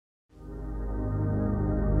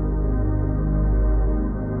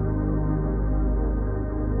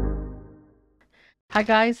Hi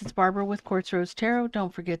guys, it's Barbara with Quartz Rose Tarot.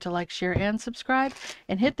 Don't forget to like, share, and subscribe,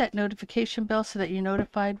 and hit that notification bell so that you're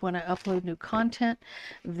notified when I upload new content.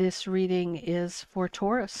 This reading is for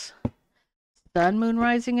Taurus, Sun, Moon,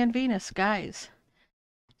 Rising, and Venus. Guys,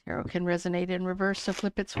 tarot can resonate in reverse, so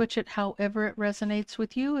flip it, switch it however it resonates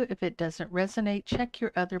with you. If it doesn't resonate, check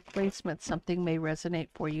your other placements. Something may resonate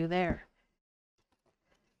for you there.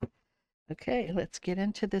 Okay, let's get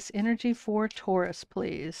into this energy for Taurus,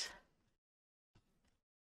 please.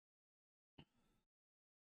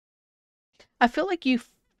 I feel like you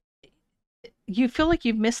feel like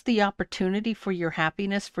you've missed the opportunity for your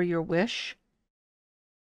happiness, for your wish.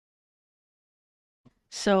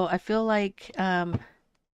 So I feel like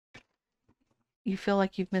you feel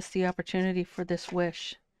like you've missed the opportunity for this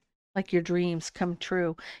wish, like your dreams come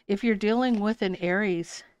true. If you're dealing with an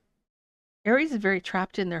Aries, Aries is very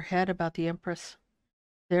trapped in their head about the Empress,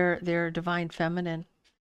 their divine feminine.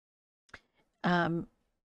 Um,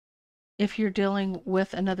 if you're dealing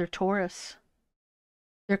with another Taurus,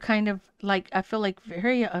 they're kind of like, I feel like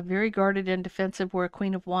very guarded and defensive where a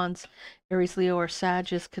Queen of Wands, Aries, Leo, or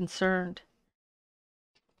Sag is concerned.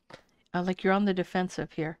 Like you're on the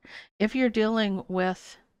defensive here. If you're dealing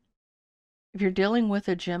with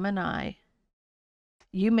a Gemini,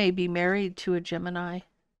 you may be married to a Gemini.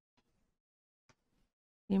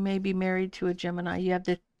 You may be married to a Gemini. You have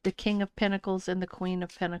the King of Pentacles and the Queen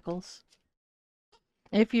of Pentacles.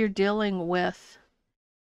 If you're dealing with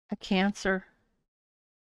a Cancer,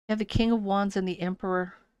 you have the King of Wands and the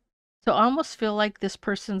Emperor. So I almost feel like this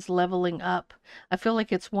person's leveling up. I feel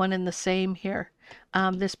like it's one and the same here.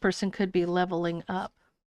 This person could be leveling up.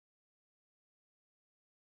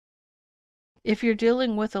 If you're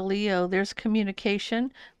dealing with a Leo, there's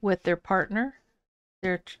communication with their partner,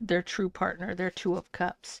 their true partner, their Two of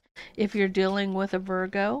Cups. If you're dealing with a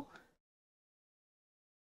Virgo,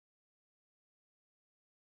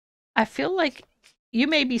 I feel like you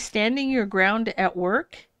may be standing your ground at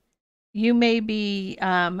work. You may be,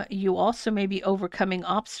 you also may be overcoming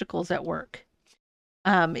obstacles at work.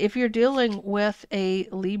 If you're dealing with a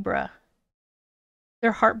Libra,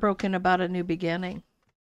 they're heartbroken about a new beginning.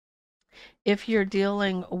 If you're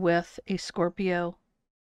dealing with a Scorpio,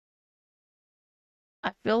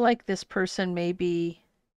 I feel like this person may be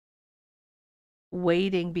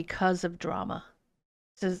waiting because of drama.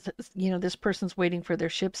 This person's waiting for their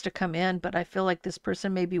ships to come in, but I feel like this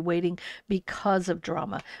person may be waiting because of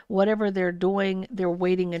drama. Whatever they're doing, they're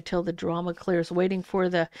waiting until the drama clears, waiting for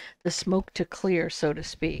the smoke to clear, so to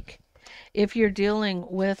speak. If you're dealing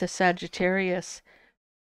with a Sagittarius,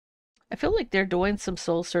 I feel like they're doing some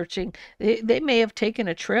soul searching. They may have taken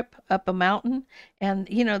a trip up a mountain and,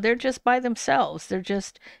 they're just by themselves. They're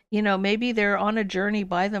just, maybe they're on a journey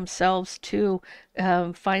by themselves to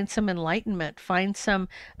find some enlightenment,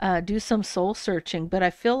 do some soul searching. But I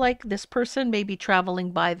feel like this person may be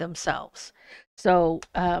traveling by themselves. So,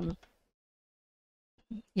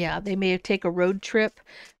 yeah, they may take a road trip,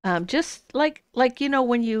 just like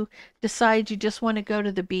when you decide you just want to go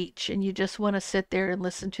to the beach and you just want to sit there and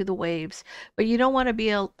listen to the waves, but you don't want to be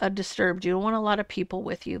a disturbed. You don't want a lot of people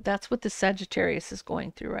with you. That's what the Sagittarius is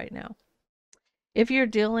going through right now. If you're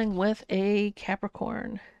dealing with a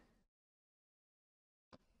Capricorn,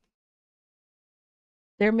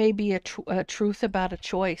 there may be a truth about a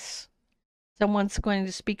choice. Someone's going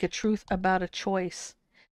to speak a truth about a choice.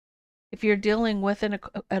 If you're dealing with an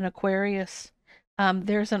Aquarius,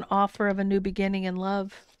 there's an offer of a new beginning in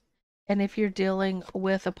love. And if you're dealing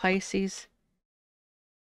with a Pisces,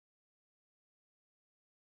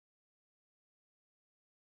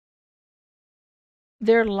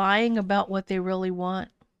 they're lying about what they really want.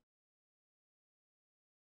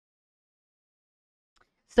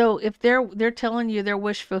 So if they're telling you their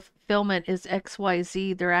wish fulfillment is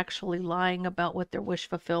XYZ, they're actually lying about what their wish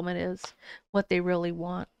fulfillment is, what they really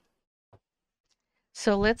want.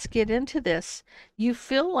 So let's get into this. You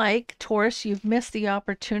feel like, Taurus, you've missed the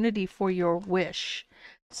opportunity for your wish.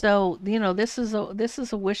 So, this is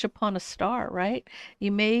a wish upon a star, right?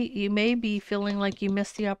 You may be feeling like you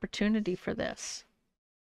missed the opportunity for this.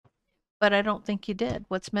 But I don't think you did.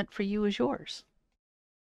 What's meant for you is yours.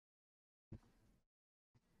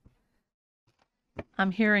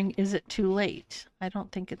 I'm hearing, is it too late? I don't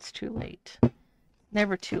think it's too late.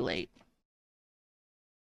 Never too late.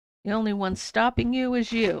 The only one stopping you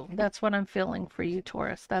is you. That's what I'm feeling for you,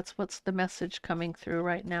 Taurus. That's what's the message coming through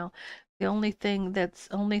right now. The only thing that's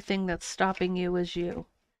stopping you is you.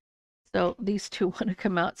 So these two want to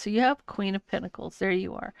come out. So you have Queen of Pentacles. There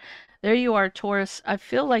you are. There you are, Taurus. I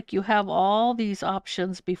feel like you have all these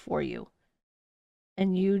options before you.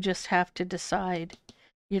 And you just have to decide.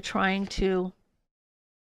 You're trying to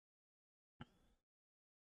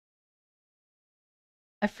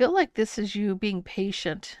I feel like this is you being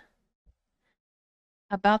patient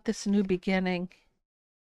about this new beginning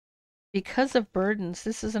because of burdens.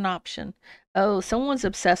 This is an option. Oh, someone's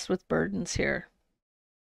obsessed with burdens here.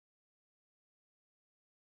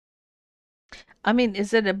 I mean,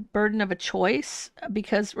 is it a burden of a choice?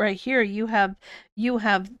 Because right here you have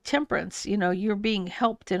temperance. You know, you're being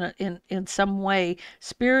helped in some way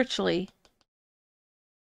spiritually,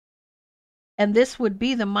 and this would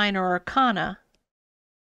be the minor arcana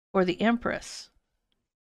or the Empress.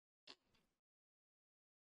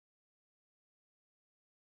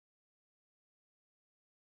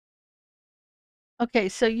 Okay,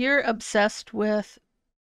 so you're obsessed with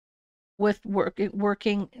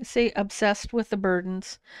working, say obsessed with the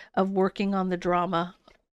burdens of working on the drama,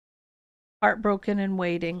 heartbroken and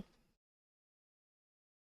waiting.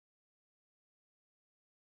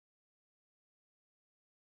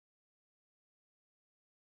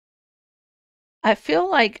 I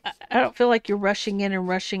don't feel like you're rushing in and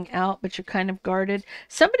rushing out, but you're kind of guarded.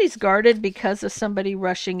 Somebody's guarded because of somebody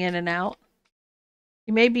rushing in and out.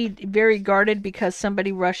 You may be very guarded because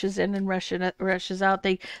somebody rushes in and rushes out.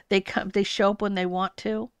 They show up when they want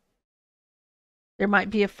to. There might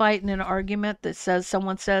be a fight and an argument that says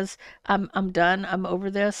someone says, I'm done, I'm over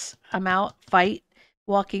this, I'm out, fight,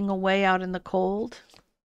 walking away out in the cold.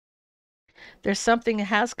 There's something that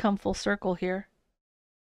has come full circle here.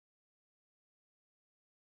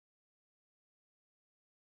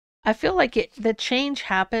 I feel like the change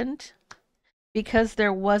happened because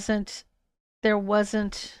there wasn't okay,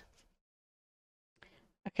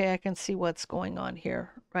 I can see what's going on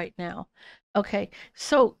here right now. Okay,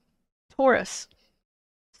 so Taurus.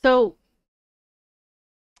 So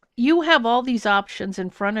you have all these options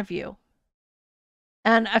in front of you.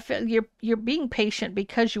 And I feel you're being patient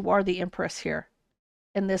because you are the Empress here.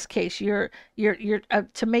 In this case, you're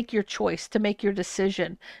to make your choice, to make your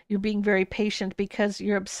decision. You're being very patient because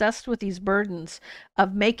you're obsessed with these burdens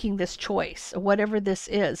of making this choice, whatever this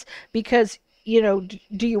is. Because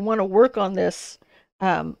do you want to work on this?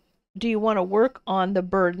 Do you want to work on the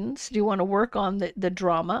burdens? Do you want to work on the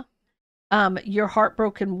drama? You're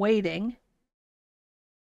heartbroken waiting.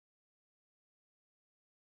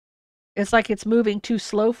 It's like it's moving too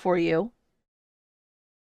slow for you.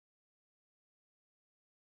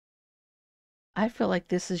 I feel like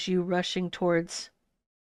this is you rushing towards,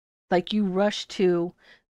 like you rush to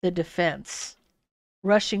the defense,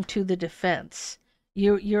 rushing to the defense.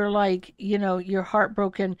 You're like, you're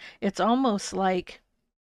heartbroken. It's almost like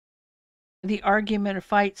the argument or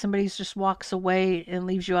fight, somebody just walks away and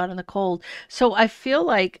leaves you out in the cold. So I feel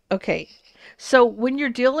like, okay, so when you're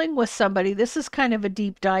dealing with somebody, this is kind of a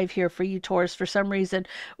deep dive here for you, Taurus, for some reason.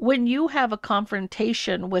 When you have a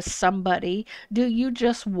confrontation with somebody, do you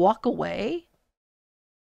just walk away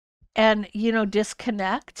and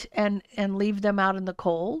disconnect and leave them out in the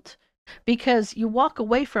cold? Because you walk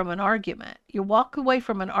away from an argument,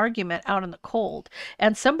 out in the cold,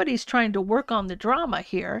 and somebody's trying to work on the drama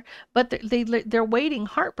here, but they're waiting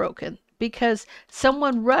heartbroken because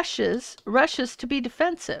someone rushes to be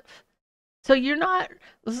defensive. So you're not,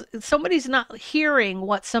 somebody's not hearing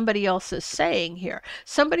what somebody else is saying here.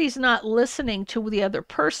 Somebody's not listening to the other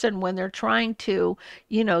person when they're trying to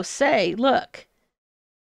say, look,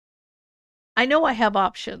 I know I have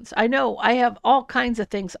options. I know I have all kinds of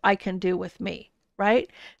things I can do with me, right?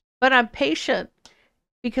 But I'm patient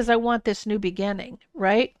because I want this new beginning,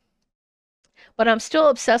 right? But I'm still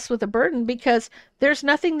obsessed with the burden because there's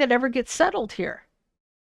nothing that ever gets settled here.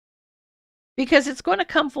 Because it's going to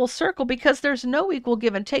come full circle because there's no equal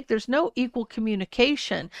give and take. There's no equal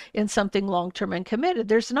communication in something long term and committed.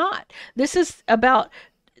 There's not. This is about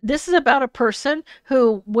a person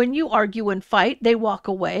who, when you argue and fight, they walk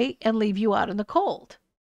away and leave you out in the cold.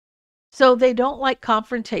 So they don't like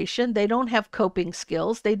confrontation. They don't have coping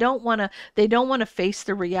skills. They don't want to face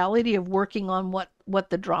the reality of working on what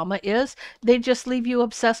the drama is. They just leave you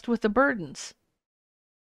obsessed with the burdens.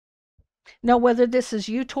 Now, whether this is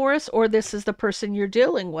you, Taurus, or this is the person you're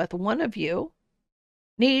dealing with, one of you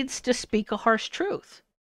needs to speak a harsh truth.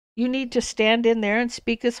 You need to stand in there and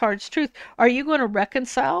speak this harsh truth. Are you going to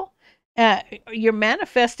reconcile? You're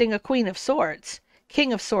manifesting a Queen of Swords,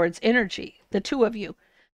 King of Swords energy, the two of you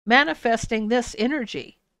manifesting this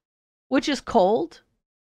energy, which is cold,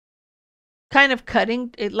 kind of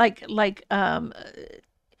cutting it like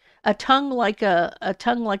a tongue like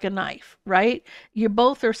a knife, right? You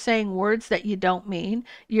both are saying words that you don't mean.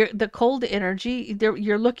 You're the cold energy,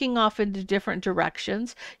 you're looking off into different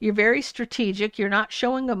directions. You're very strategic. You're not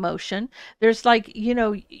showing emotion. There's like,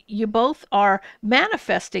 you both are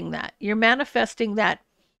manifesting that. You're manifesting that,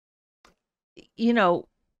 you know,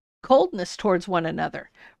 coldness towards one another,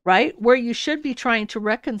 right? Where you should be trying to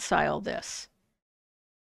reconcile this.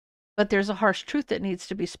 But there's a harsh truth that needs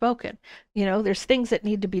to be spoken. There's things that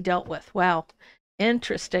need to be dealt with. Wow.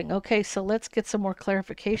 Interesting. Okay, so let's get some more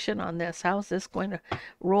clarification on this. How's this going to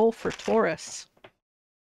roll for Taurus?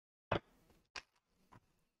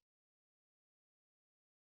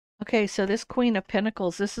 Okay, so this Queen of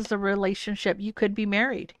Pentacles, this is a relationship. You could be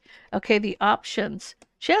married. Okay, the options.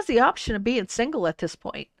 She has the option of being single at this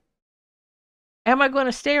point. Am I going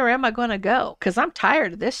to stay or am I going to go? Because I'm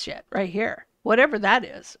tired of this shit right here. Whatever that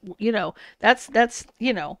is. That's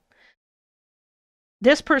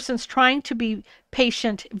this person's trying to be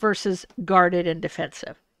patient versus guarded and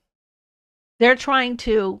defensive. They're trying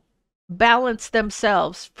to balance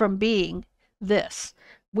themselves from being this.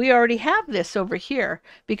 We already have this over here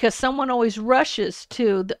because someone always rushes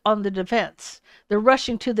on the defense. They're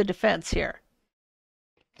rushing to the defense here.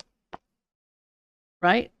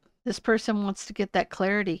 Right? This person wants to get that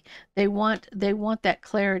clarity. They want that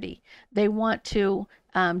clarity. They want to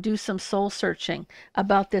do some soul searching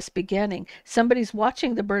about this beginning. Somebody's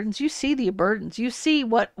watching the burdens. You see the burdens. You see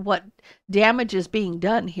what damage is being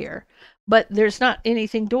done here. But there's not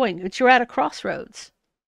anything doing. But you're at a crossroads.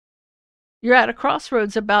 You're at a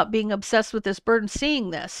crossroads about being obsessed with this burden, seeing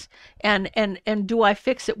this, and do I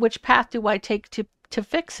fix it? Which path do I take to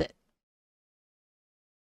fix it?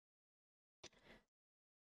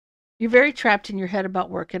 You're very trapped in your head about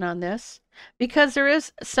working on this because there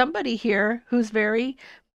is somebody here who's very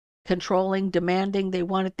controlling, demanding. They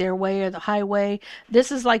want it their way or the highway.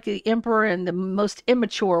 This is like the emperor in the most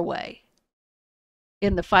immature way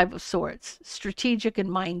in the Five of Swords, strategic and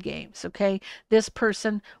mind games. Okay, this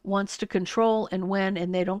person wants to control and win,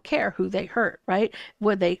 and they don't care who they hurt, right?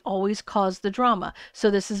 Where they always cause the drama. So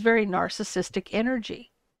this is very narcissistic energy.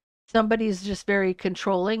 Somebody's just very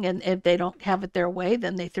controlling, and if they don't have it their way,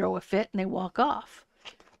 then they throw a fit and they walk off.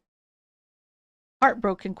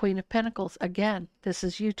 Heartbroken Queen of Pentacles. Again, this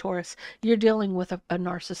is you, Taurus. You're dealing with a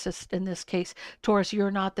narcissist in this case. Taurus,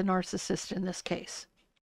 you're not the narcissist in this case.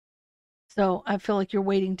 So I feel like you're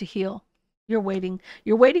waiting to heal. You're waiting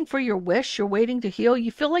for your wish. You're waiting to heal.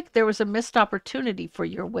 You feel like there was a missed opportunity for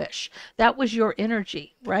your wish. That was your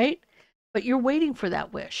energy, right? But you're waiting for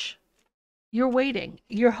that wish. You're waiting,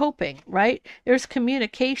 you're hoping, right? There's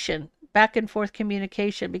communication, back and forth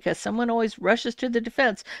communication, because someone always rushes to the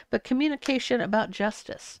defense, but communication about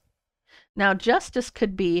justice. Now, justice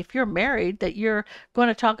could be, if you're married, that you're going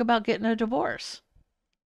to talk about getting a divorce.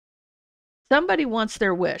 Somebody wants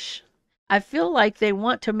their wish. I feel like they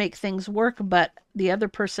want to make things work, but the other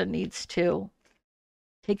person needs to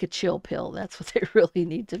take a chill pill. That's what they really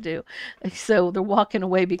need to do. So they're walking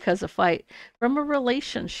away because of fight from a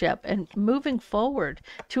relationship and moving forward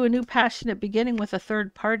to a new passionate beginning with a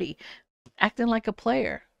third party, acting like a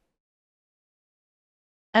player.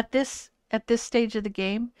 At this stage of the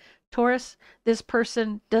game, Taurus, this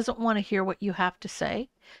person doesn't want to hear what you have to say.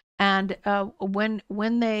 And when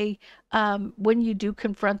you do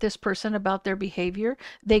confront this person about their behavior,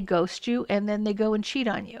 they ghost you and then they go and cheat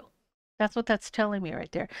on you. That's what that's telling me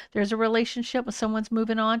right there. There's a relationship with someone's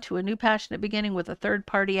moving on to a new passionate beginning with a third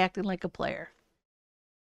party acting like a player.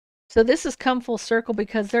 So this has come full circle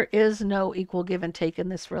because there is no equal give and take in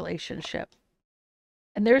this relationship.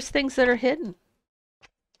 And there's things that are hidden.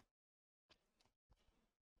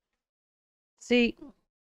 See,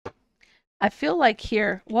 I feel like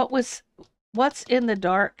here, what's in the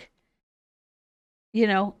dark,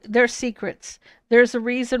 there's secrets. There's a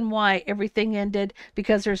reason why everything ended,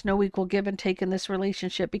 because there's no equal give and take in this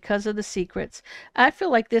relationship because of the secrets. I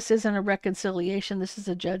feel like this isn't a reconciliation. This is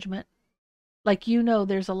a judgment. Like,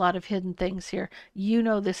 there's a lot of hidden things here.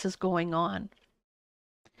 This is going on.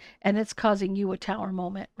 And it's causing you a tower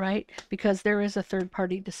moment, right? Because there is a third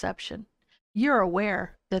party deception. You're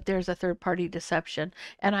aware that there's a third party deception.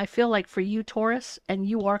 And I feel like for you, Taurus, and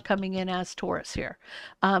you are coming in as Taurus here,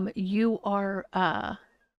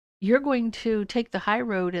 you're going to take the high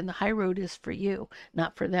road, and the high road is for you,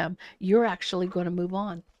 not for them. You're actually going to move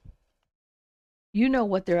on. You know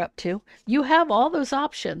what they're up to. You have all those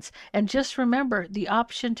options. And just remember, the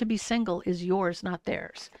option to be single is yours, not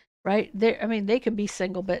theirs, right? They can be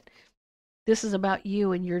single, but this is about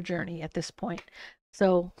you and your journey at this point.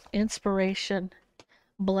 So inspiration,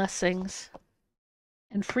 blessings,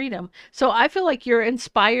 and freedom. So I feel like you're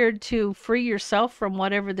inspired to free yourself from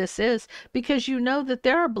whatever this is, because you know that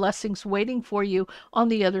there are blessings waiting for you on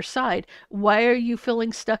the other side. Why are you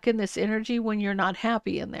feeling stuck in this energy when you're not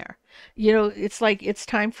happy in there? You know, it's like it's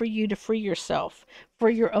time for you to free yourself for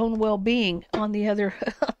your own well-being. On the other,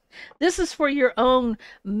 this is for your own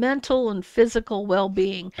mental and physical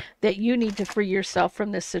well-being, that you need to free yourself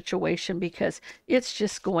from this situation because it's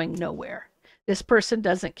just going nowhere. This person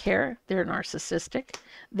doesn't care. They're narcissistic.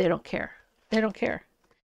 They don't care. They don't care.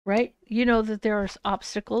 Right? You know that there are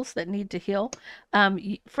obstacles that need to heal.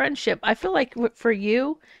 Friendship. I feel like for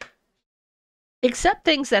you, accept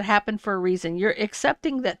things that happen for a reason. You're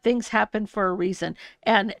accepting that things happen for a reason.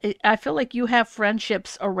 And I feel like you have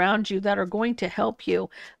friendships around you that are going to help you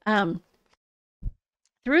um,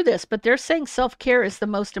 through this. But they're saying self care is the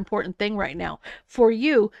most important thing right now. For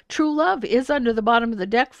you, true love is under the bottom of the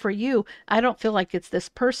deck for you. I don't feel like it's this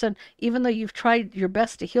person, even though you've tried your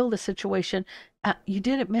best to heal the situation. You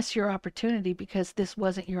didn't miss your opportunity because this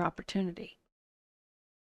wasn't your opportunity.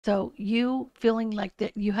 So you feeling like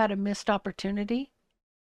that you had a missed opportunity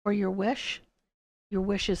or your wish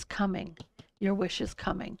is coming. Your wish is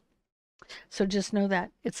coming. So just know that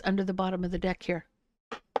it's under the bottom of the deck here.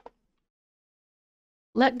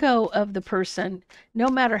 Let go of the person. No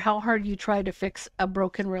matter how hard you try to fix a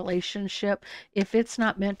broken relationship, if it's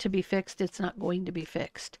not meant to be fixed, it's not going to be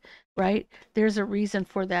fixed, right? There's a reason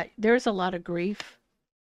for that. There's a lot of grief.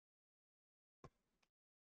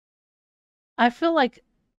 I feel like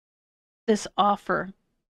this offer,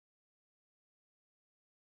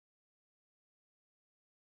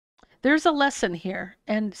 there's a lesson here,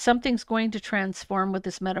 and something's going to transform with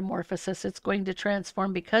this metamorphosis. It's going to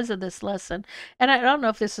transform because of this lesson. And I don't know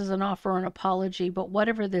if this is an offer or an apology, but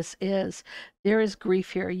whatever this is, there is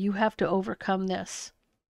grief here. You have to overcome this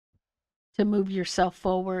to move yourself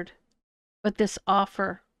forward. But this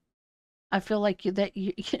offer, I feel like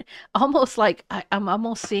you almost like I'm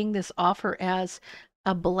almost seeing this offer as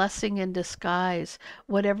a blessing in disguise.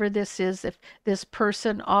 Whatever this is, if this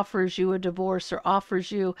person offers you a divorce or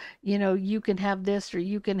offers you, you know, you can have this or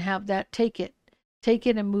you can have that, take it. Take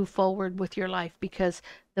it and move forward with your life because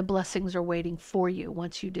the blessings are waiting for you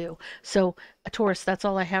once you do. So, Taurus, that's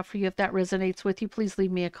all I have for you. If that resonates with you, please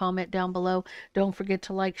leave me a comment down below. Don't forget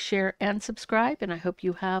to like, share, and subscribe. And I hope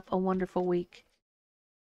you have a wonderful week.